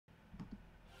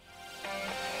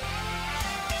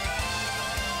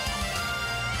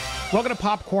Welcome to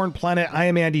Popcorned Planet. I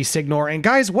am Andy Signore. And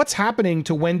guys, what's happening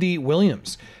to Wendy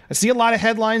Williams? I see a lot of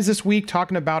headlines this week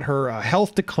talking about her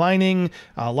health declining,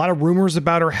 a lot of rumors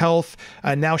about her health.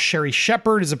 Now Sherri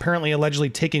Shepherd is apparently allegedly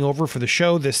taking over for the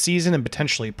show this season and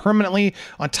potentially permanently.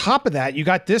 On top of that, you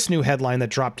got this new headline that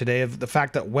dropped today of the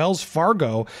fact that Wells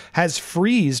Fargo has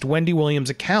freezed Wendy Williams'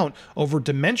 account over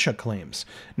dementia claims.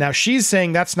 Now she's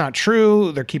saying that's not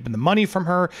true. They're keeping the money from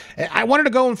her. I wanted to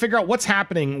go and figure out what's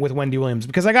happening with Wendy Williams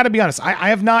because I got to be honest, I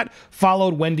have not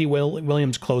followed Wendy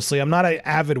Williams closely. I'm not an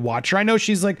avid watcher. I know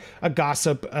she's like a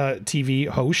gossip TV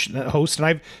host, and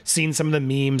I've seen some of the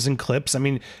memes and clips. I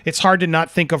mean, it's hard to not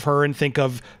think of her and think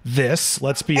of this,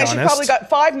 let's be honest. She probably got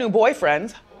 5 new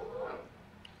boyfriends.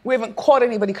 We haven't caught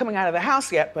anybody coming out of the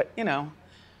house yet, but you know,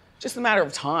 just a matter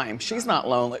of time. She's not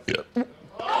lonely.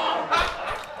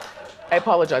 I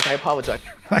apologize.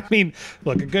 I mean,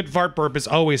 look, a good fart burp is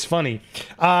always funny.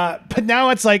 But now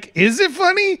it's like, is it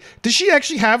funny? Does she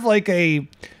actually have like a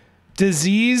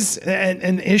disease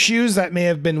and issues that may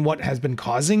have been what has been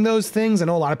causing those things? I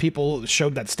know a lot of people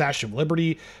showed that Statue of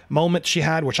Liberty moment she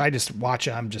had, which I just watch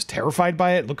and I'm just terrified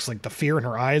by it. It looks like the fear in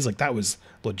her eyes, like that was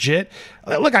legit.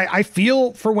 Look, I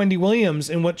feel for Wendy Williams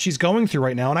and what she's going through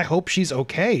right now, and I hope she's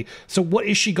okay. So what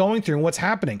is she going through and what's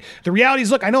happening? The reality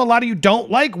is, look, I know a lot of you don't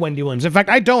like Wendy Williams. In fact,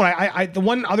 I don't. The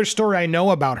one other story I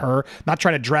know about her, not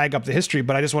trying to drag up the history,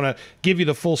 but I just want to give you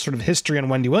the full sort of history on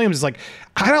Wendy Williams, is like,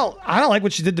 I don't like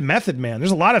what she did to Method Man.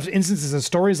 There's a lot of instances and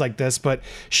stories like this, but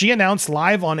she announced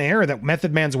live on air that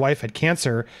Method Man's wife had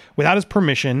cancer without his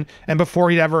permission and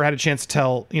before he'd ever had a chance to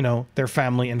tell, you know, their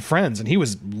family and friends, and he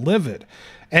was livid.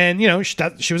 And, you know,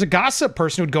 she was a gossip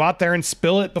person who'd go out there and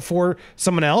spill it before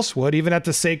someone else would, even at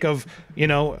the sake of, you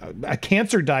know, a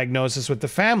cancer diagnosis with the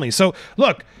family. So,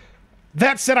 look,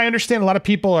 that said, I understand a lot of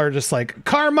people are just like,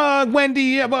 karma,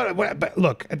 Wendy. But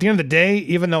look, at the end of the day,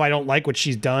 even though I don't like what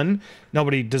she's done,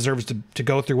 nobody deserves to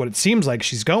go through what it seems like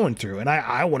she's going through. And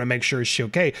I want to make sure she's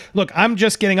okay. Look, I'm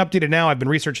just getting updated now. I've been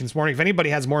researching this morning. If anybody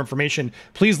has more information,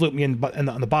 please loop me in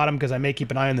on the bottom because I may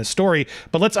keep an eye on this story.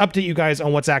 But let's update you guys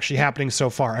on what's actually happening so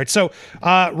far. All right, so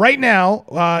right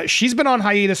now, she's been on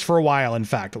hiatus for a while, in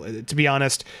fact. To be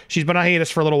honest, she's been on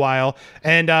hiatus for a little while.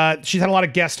 And she's had a lot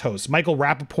of guest hosts. Michael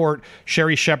Rappaport,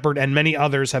 Sherri Shepherd, and many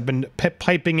others have been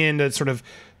piping in to sort of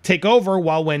take over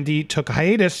while Wendy took a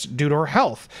hiatus due to her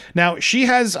health. Now, she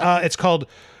has, it's called,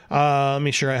 let me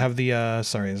make sure I have the,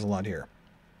 sorry, there's a lot here.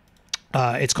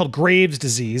 It's called Graves'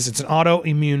 disease. It's an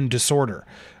autoimmune disorder.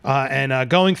 And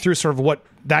going through sort of what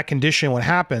that condition, what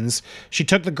happens, she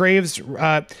took the Graves,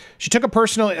 she took a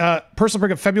personal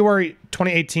break in February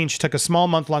 2018. She took a small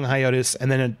month-long hiatus, and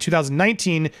then in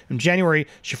 2019, in January,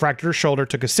 she fractured her shoulder,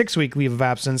 took a 6-week leave of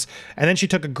absence, and then she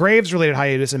took a Graves-related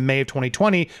hiatus in May of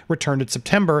 2020, returned in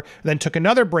September, then took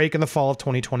another break in the fall of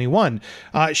 2021.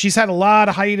 She's had a lot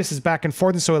of hiatuses back and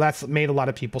forth, and so that's made a lot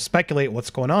of people speculate what's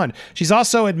going on. She's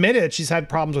also admitted she's had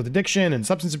problems with addiction and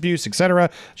substance abuse, etc.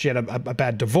 She had a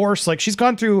bad divorce. Like, she's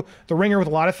gone through the ringer with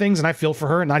a lot of things, and I feel for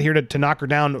her. Not here to knock her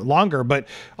down longer, but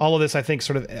all of this, I think,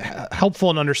 sort of helpful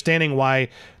in understanding why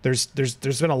there's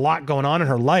been a lot going on in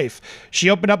her life. She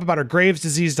opened up about her Graves'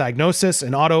 disease diagnosis,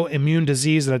 an autoimmune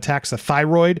disease that attacks the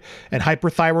thyroid, and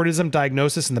hyperthyroidism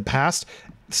diagnosis in the past.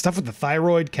 Stuff with the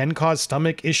thyroid can cause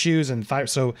stomach issues, and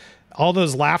so all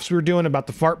those laughs we were doing about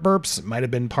the fart burps might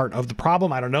have been part of the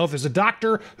problem. I don't know. If there's a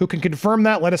doctor who can confirm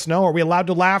that, let us know. Are we allowed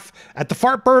to laugh at the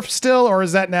fart burps still, or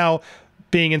is that now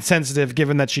being insensitive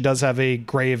given that she does have a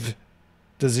grave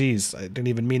disease? I didn't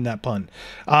even mean that pun.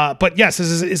 But yes,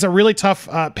 this is a really tough,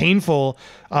 painful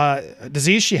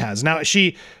disease she has. Now,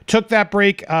 she took that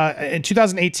break in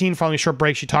 2018. Following a short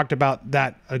break, she talked about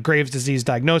that Graves' disease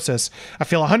diagnosis. I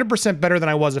feel 100% better than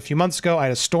I was a few months ago. I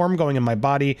had a storm going in my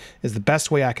body is the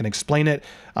best way I can explain it.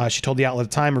 She told the outlet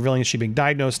at the time, revealing that she'd been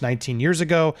diagnosed 19 years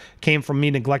ago, came from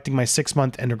me neglecting my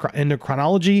 6-month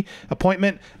endocrinology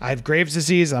appointment. I have Graves'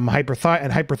 disease. I'm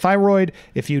hyperthyroid.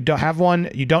 If you don't have one,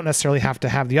 you don't necessarily have to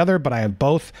have the other, but I have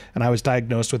both, and I was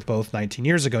diagnosed with both 19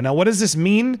 years ago. Now, what does this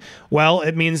mean? Well,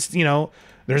 it means, you know,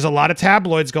 there's a lot of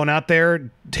tabloids going out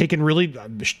there taking really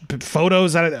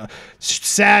photos out of a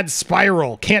sad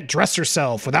spiral, can't dress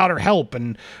herself without her help,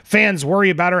 and fans worry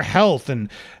about her health, and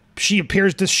she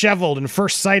appears disheveled in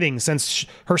first sighting since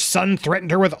her son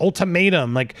threatened her with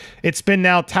ultimatum. Like, it's been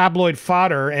now tabloid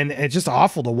fodder, and it's just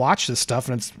awful to watch this stuff.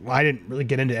 And I didn't really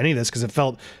get into any of this because it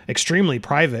felt extremely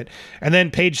private. And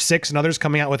then Page Six and others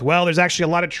coming out with, well, there's actually a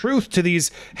lot of truth to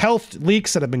these health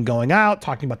leaks that have been going out,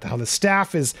 talking about how the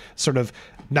staff is sort of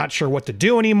not sure what to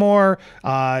do anymore.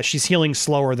 She's healing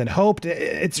slower than hoped.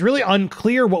 It's really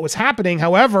unclear what was happening.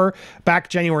 However, back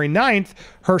January 9th,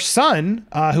 her son,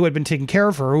 who had been taking care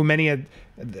of her, who many had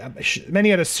many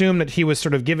had assumed that he was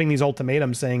sort of giving these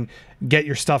ultimatums saying, get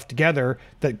your stuff together,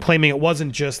 that claiming it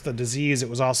wasn't just the disease, it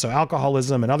was also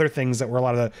alcoholism and other things that were a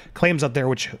lot of the claims out there,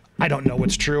 which I don't know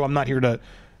what's true. I'm not here to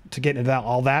get into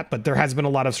all that, but there has been a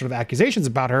lot of sort of accusations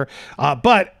about her.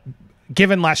 But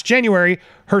given last January,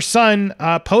 her son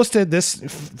posted this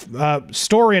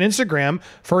story on Instagram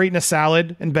for her eating a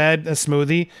salad in bed, a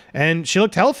smoothie, and she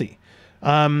looked healthy.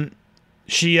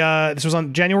 This was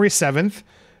on January 7th,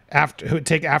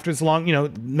 after this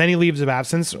long, many leaves of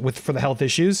absence for the health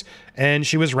issues, and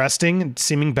she was resting and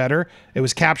seeming better. It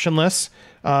was captionless.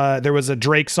 There was a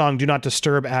Drake song, "Do Not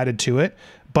Disturb," added to it.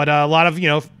 But a lot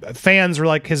of, fans were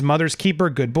like, his mother's keeper,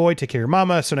 good boy, take care of your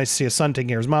mama. So nice to see a son taking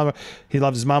care of his mama. He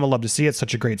loves his mama, love to see it.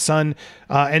 Such a great son.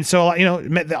 And so,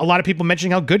 a lot of people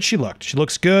mentioning how good she looked. She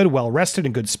looks good, well rested,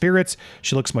 in good spirits.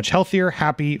 She looks much healthier,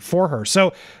 happy for her.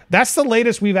 So that's the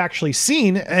latest we've actually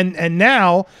seen. And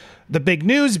now the big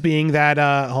news being that,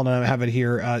 hold on, I have it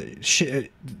here.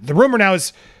 The rumor now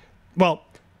is, well,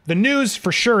 the news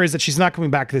for sure is that she's not coming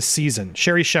back this season.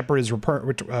 Sherri Shepherd is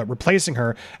replacing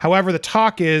her. However, the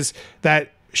talk is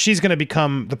that she's going to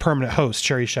become the permanent host.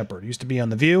 Sherri Shepherd used to be on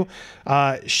The View.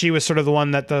 She was sort of the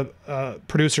one that the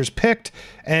producers picked,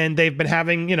 and they've been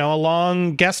having, a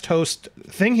long guest host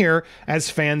thing here as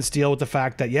fans deal with the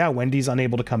fact that, yeah, Wendy's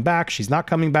unable to come back. She's not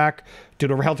coming back due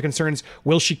to her health concerns.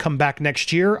 Will she come back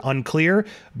next year? Unclear.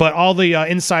 But all the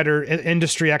insider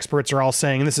industry experts are all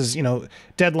saying, and this is,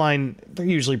 Deadline, they're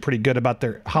usually pretty good about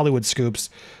their Hollywood scoops,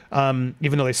 even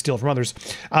though they steal from others.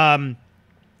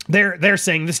 They're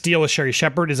saying this deal with Sherri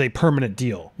Shepherd is a permanent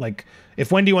deal. Like,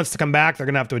 if Wendy wants to come back, they're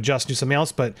going to have to adjust, do something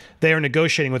else. But they are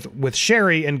negotiating with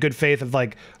Sherri in good faith of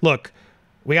like, look,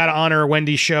 we got to honor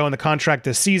Wendy's show in the contract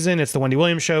this season. It's the Wendy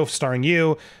Williams show starring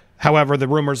you. However, the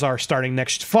rumors are starting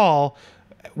next fall,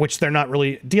 which they're not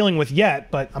really dealing with yet,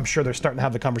 but I'm sure they're starting to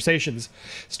have the conversations.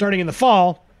 Starting in the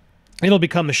fall, it'll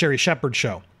become the Sherri Shepherd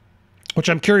show, which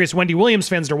I'm curious, Wendy Williams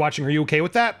fans that are watching, are you okay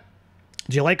with that?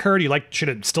 Do you like her? Should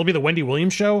it still be the Wendy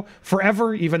Williams show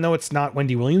forever, even though it's not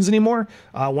Wendy Williams anymore?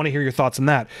 I want to hear your thoughts on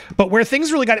that. But where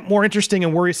things really got more interesting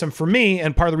and worrisome for me,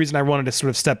 and part of the reason I wanted to sort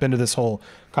of step into this whole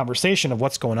conversation of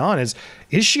what's going on is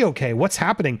she okay? What's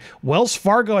happening? Wells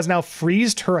Fargo has now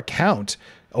freezed her account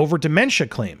over dementia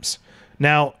claims.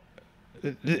 Now,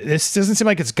 this doesn't seem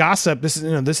like it's gossip. This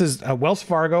is Wells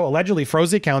Fargo allegedly froze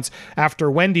the accounts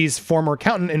after Wendy's former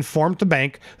accountant informed the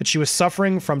bank that she was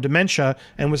suffering from dementia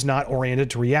and was not oriented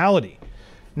to reality.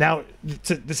 Now,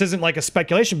 this isn't like a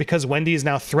speculation because Wendy is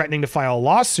now threatening to file a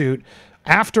lawsuit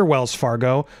after Wells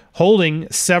Fargo, holding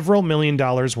several $1 million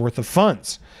worth of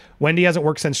funds. Wendy hasn't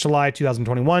worked since July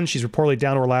 2021. She's reportedly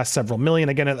down to her last several million.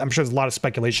 Again, I'm sure there's a lot of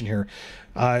speculation here.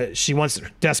 She wants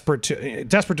desperate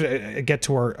to get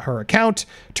to her account.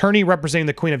 Attorney representing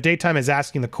the Queen of Daytime is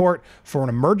asking the court for an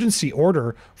emergency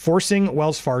order forcing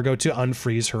Wells Fargo to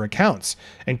unfreeze her accounts.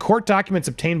 In court documents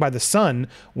obtained by The Sun,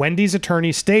 Wendy's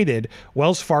attorney stated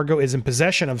Wells Fargo is in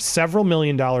possession of several $1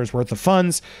 million worth of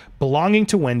funds belonging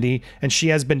to Wendy, and she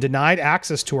has been denied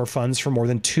access to her funds for more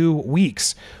than 2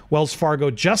 weeks. Wells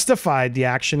Fargo justified the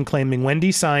action, claiming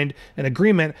Wendy signed an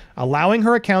agreement allowing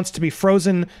her accounts to be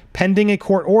frozen pending a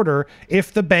court order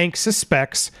if the bank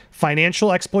suspects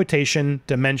financial exploitation,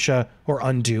 dementia, or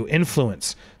undue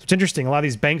influence. So it's interesting. A lot of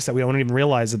these banks that we don't even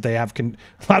realize that they have, a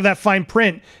lot of that fine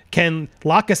print can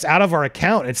lock us out of our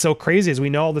account. It's so crazy as we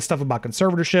know all this stuff about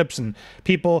conservatorships and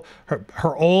people.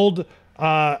 Her old,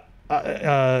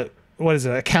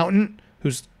 accountant,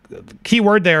 who's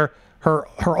keyword there,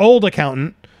 her old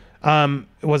accountant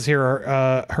was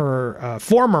here, her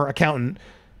former accountant,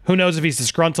 who knows if he's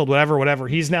disgruntled, whatever.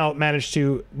 He's now managed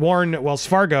to warn Wells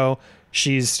Fargo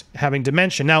she's having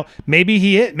dementia. Now, maybe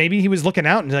he was looking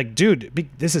out and like, dude,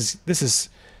 this is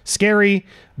scary,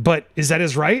 but is that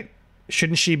his right?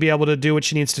 Shouldn't she be able to do what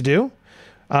she needs to do?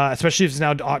 Especially if it's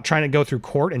now trying to go through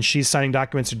court and she's signing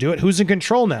documents to do it. Who's in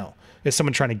control now? Is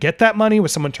someone trying to get that money?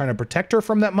 Was someone trying to protect her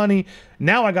from that money?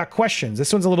 Now I got questions.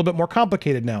 This one's a little bit more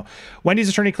complicated now. Wendy's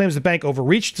attorney claims the bank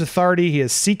overreached its authority. He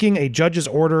is seeking a judge's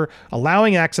order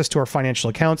allowing access to her financial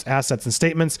accounts, assets, and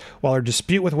statements while her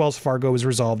dispute with Wells Fargo is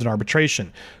resolved in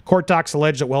arbitration. Court docs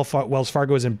allege that Wells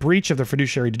Fargo is in breach of their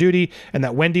fiduciary duty and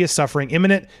that Wendy is suffering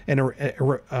imminent and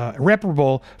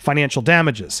irreparable financial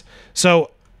damages.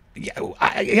 So,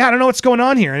 I don't know what's going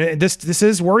on here. And this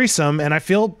is worrisome, and I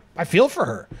feel for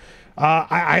her.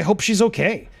 I hope she's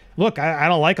okay. Look, I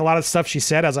don't like a lot of stuff she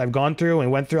said as I've gone through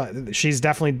and went through. She's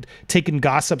definitely taken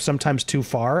gossip sometimes too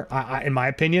far, in my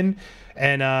opinion.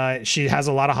 And she has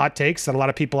a lot of hot takes that a lot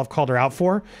of people have called her out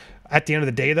for. At the end of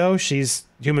the day, though, she's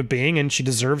a human being and she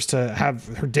deserves to have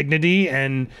her dignity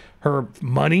and her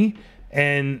money.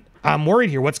 And I'm worried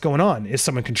here. What's going on? Is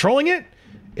someone controlling it?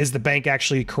 Is the bank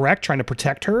actually correct, trying to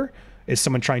protect her? Is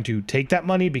someone trying to take that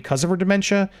money because of her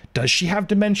dementia? Does she have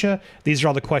dementia? These are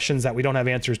all the questions that we don't have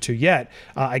answers to yet.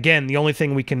 Again, the only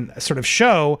thing we can sort of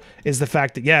show is the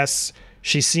fact that, yes,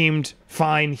 she seemed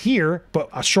fine here, but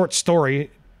a short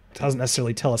story doesn't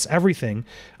necessarily tell us everything.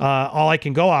 All I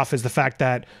can go off is the fact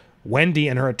that Wendy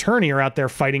and her attorney are out there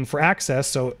fighting for access,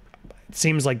 so it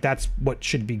seems like that's what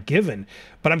should be given.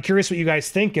 But I'm curious what you guys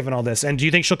think given all this. And do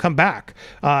you think she'll come back?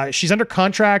 She's under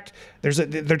contract.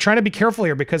 They're trying to be careful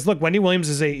here because, look, Wendy Williams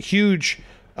is a huge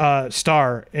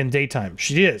star in daytime.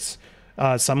 She is.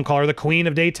 Some call her the queen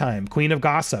of daytime, queen of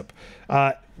gossip.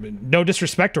 No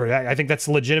disrespect to her. I think that's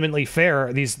legitimately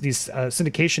fair. These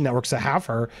syndication networks that have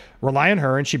her rely on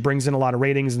her, and she brings in a lot of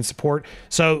ratings and support.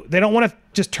 So they don't want to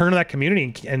just turn to that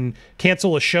community and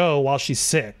cancel a show while she's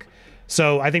sick.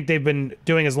 So I think they've been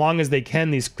doing as long as they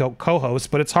can, these co-hosts,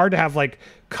 but it's hard to have like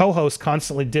co-hosts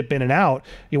constantly dip in and out.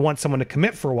 You want someone to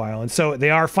commit for a while. And so they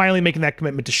are finally making that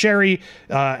commitment to Sherri.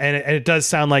 And it does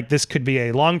sound like this could be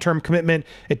a long-term commitment.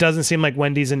 It doesn't seem like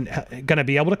Wendy's going to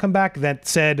be able to come back. That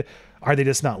said, are they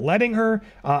just not letting her?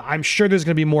 I'm sure there's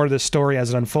going to be more to this story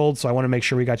as it unfolds, so I want to make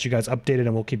sure we got you guys updated,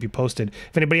 and we'll keep you posted.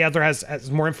 If anybody out there has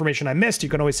more information I missed, you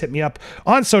can always hit me up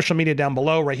on social media down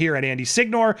below, right here at Andy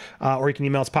Signore, or you can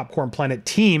email us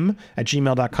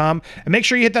popcornplaneteam@gmail.com. And make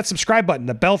sure you hit that subscribe button,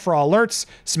 the bell for all alerts,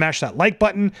 smash that like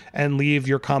button, and leave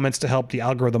your comments to help the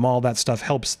algorithm. All that stuff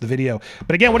helps the video.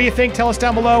 But again, what do you think? Tell us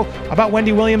down below about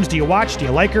Wendy Williams. Do you watch? Do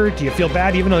you like her? Do you feel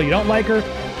bad even though you don't like her?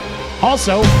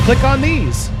 Also, click on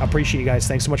these. I appreciate you guys.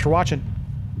 Thanks so much for watching.